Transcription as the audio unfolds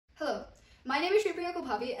My name is Shripriya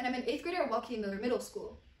Kalbhavi, and I'm an 8th grader at Joaquin Miller Middle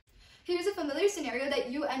School. Here's a familiar scenario that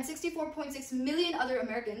you and 64.6 million other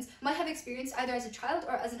Americans might have experienced either as a child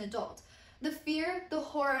or as an adult. The fear, the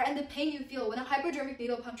horror, and the pain you feel when a hypodermic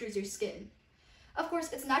needle punctures your skin. Of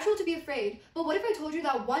course, it's natural to be afraid, but what if I told you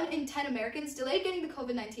that 1 in 10 Americans delayed getting the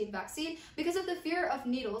COVID-19 vaccine because of the fear of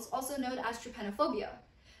needles, also known as trypanophobia?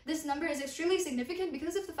 This number is extremely significant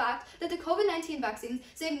because of the fact that the COVID-19 vaccines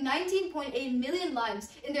saved 19.8 million lives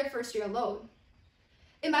in their first year alone.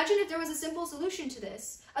 Imagine if there was a simple solution to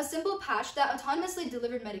this, a simple patch that autonomously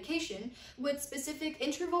delivered medication with specific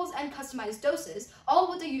intervals and customized doses,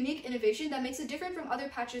 all with a unique innovation that makes it different from other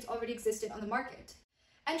patches already existent on the market.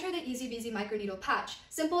 Enter the EasyBZ microneedle patch,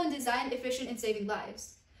 simple in design, efficient in saving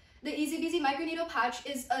lives. The EasyBZ microneedle patch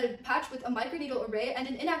is a patch with a microneedle array and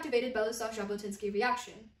an inactivated Belousov-Jabotinsky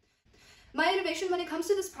reaction. My innovation when it comes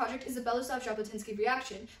to this project is the Belousov-Jabotinsky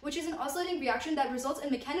reaction, which is an oscillating reaction that results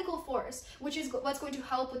in mechanical force, which is what's going to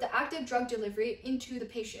help with the active drug delivery into the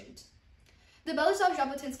patient. The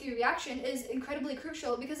Belousov-Jabotinsky reaction is incredibly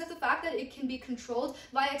crucial because of the fact that it can be controlled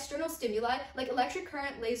via external stimuli like electric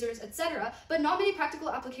current, lasers, etc., but not many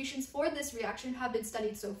practical applications for this reaction have been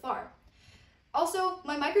studied so far. Also,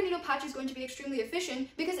 my microneedle patch is going to be extremely efficient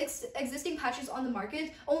because existing patches on the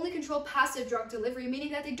market only control passive drug delivery, meaning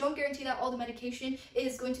that they don't guarantee that all the medication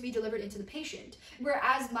is going to be delivered into the patient.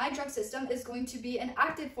 Whereas my drug system is going to be an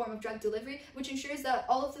active form of drug delivery, which ensures that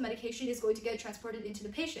all of the medication is going to get transported into the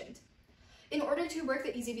patient. In order to work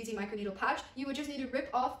the EasyBZ microneedle patch, you would just need to rip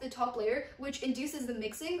off the top layer, which induces the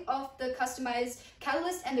mixing of the customized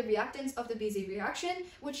catalyst and the reactants of the BZ reaction,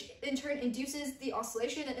 which in turn induces the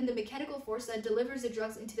oscillation and the mechanical force that delivers the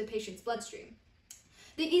drugs into the patient's bloodstream.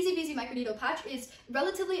 The EasyBZ microneedle patch is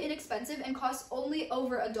relatively inexpensive and costs only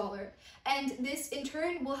over $1, and this in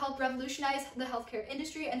turn will help revolutionize the healthcare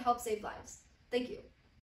industry and help save lives. Thank you.